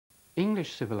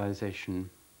English civilization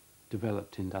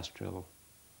developed industrial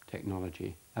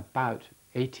technology about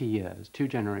 80 years, 2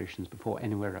 generations before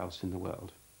anywhere else in the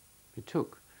world. It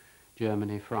took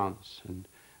Germany, France, and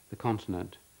the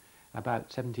continent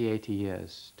about 70, 80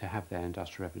 years to have their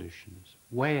industrial revolutions,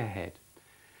 way ahead.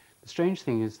 The strange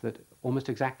thing is that almost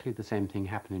exactly the same thing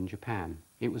happened in Japan.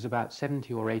 It was about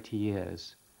 70 or 80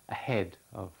 years ahead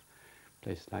of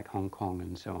places like Hong Kong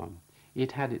and so on.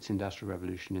 It had its industrial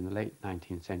revolution in the late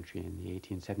 19th century, in the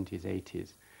 1870s,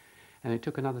 80s, and it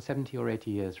took another 70 or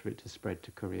 80 years for it to spread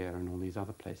to Korea and all these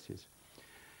other places.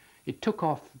 It took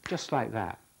off just like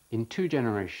that in 2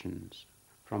 generations,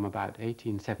 from about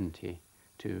 1870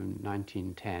 to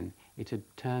 1910. It had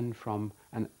turned from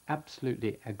an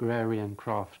absolutely agrarian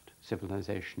craft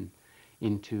civilization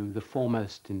into the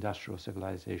foremost industrial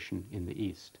civilization in the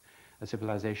East, a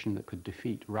civilization that could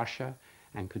defeat Russia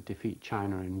and could defeat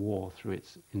China in war through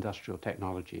its industrial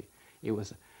technology. It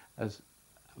was as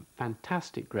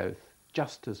fantastic growth,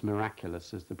 just as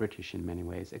miraculous as the British in many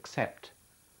ways, except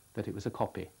that it was a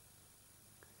copy.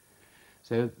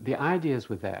 So the ideas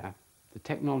were there, the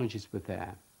technologies were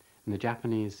there, and the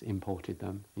Japanese imported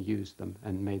them, used them,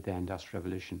 and made their industrial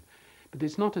revolution. But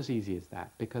it's not as easy as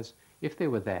that, because if they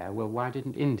were there, well, why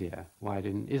didn't India? Why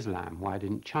didn't Islam? Why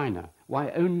didn't China? Why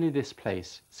only this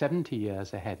place, 70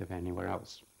 years ahead of anywhere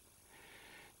else?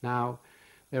 Now,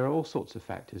 there are all sorts of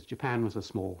factors. Japan was a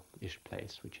small-ish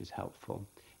place, which is helpful.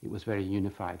 It was very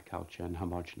unified culture and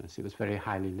homogeneous. It was very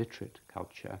highly literate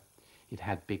culture. It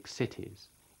had big cities,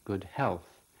 good health,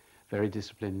 very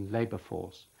disciplined labor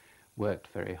force, worked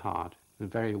very hard,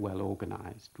 very well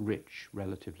organized, rich,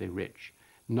 relatively rich,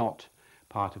 not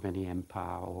part of any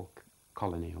empire or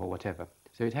colony or whatever.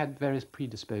 So it had various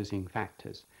predisposing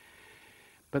factors.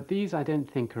 But these I don't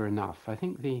think are enough. I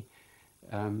think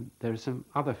there are some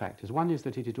other factors. One is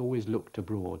that it had always looked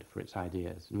abroad for its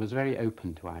ideas and was very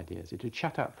open to ideas. It had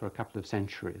shut up for a couple of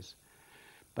centuries.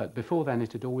 But before then,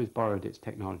 it had always borrowed its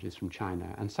technologies from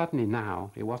China. And suddenly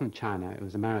now, it wasn't China, it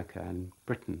was America and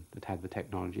Britain that had the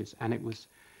technologies. And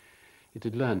it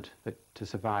had learnt that to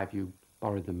survive, you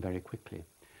borrowed them very quickly.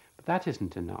 But that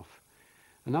isn't enough.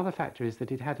 Another factor is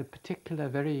that it had a particular,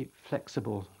 very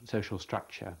flexible social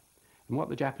structure. And what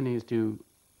the Japanese do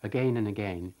again and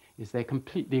again is they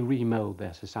completely remold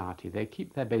their society. They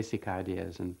keep their basic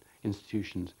ideas and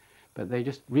institutions, but they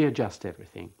just readjust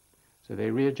everything. So they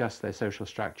readjust their social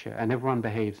structure, and everyone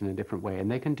behaves in a different way.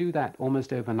 And they can do that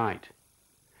almost overnight,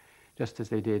 just as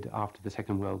they did after the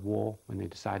Second World War, when they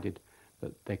decided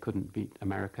that they couldn't beat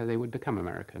America, they would become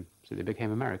American. So they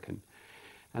became American.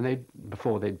 And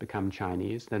before they'd become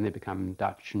Chinese, then they become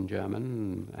Dutch and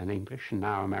German and English, and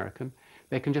now American.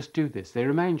 They can just do this. They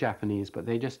remain Japanese, but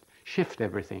they just shift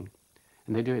everything.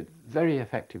 And they do it very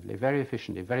effectively, very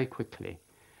efficiently, very quickly.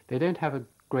 They don't have a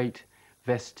great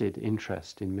vested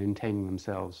interest in maintaining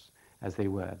themselves as they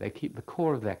were. They keep the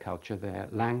core of their culture, their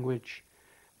language,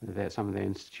 some of their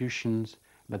institutions,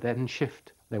 but then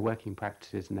shift their working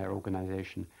practices and their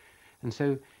organization. And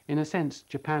so, in a sense,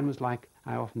 Japan was like,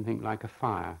 I often think, like a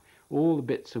fire. All the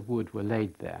bits of wood were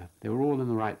laid there. They were all in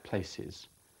the right places.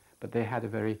 But they had a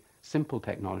very simple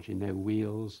technology, no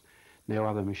wheels, no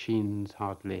other machines,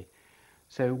 hardly.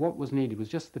 So what was needed was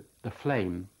just the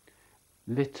flame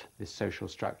lit this social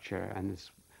structure and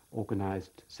this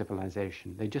organized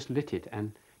civilization. They just lit it,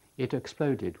 and it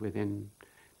exploded within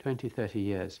 20, 30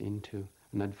 years into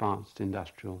an advanced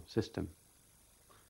industrial system.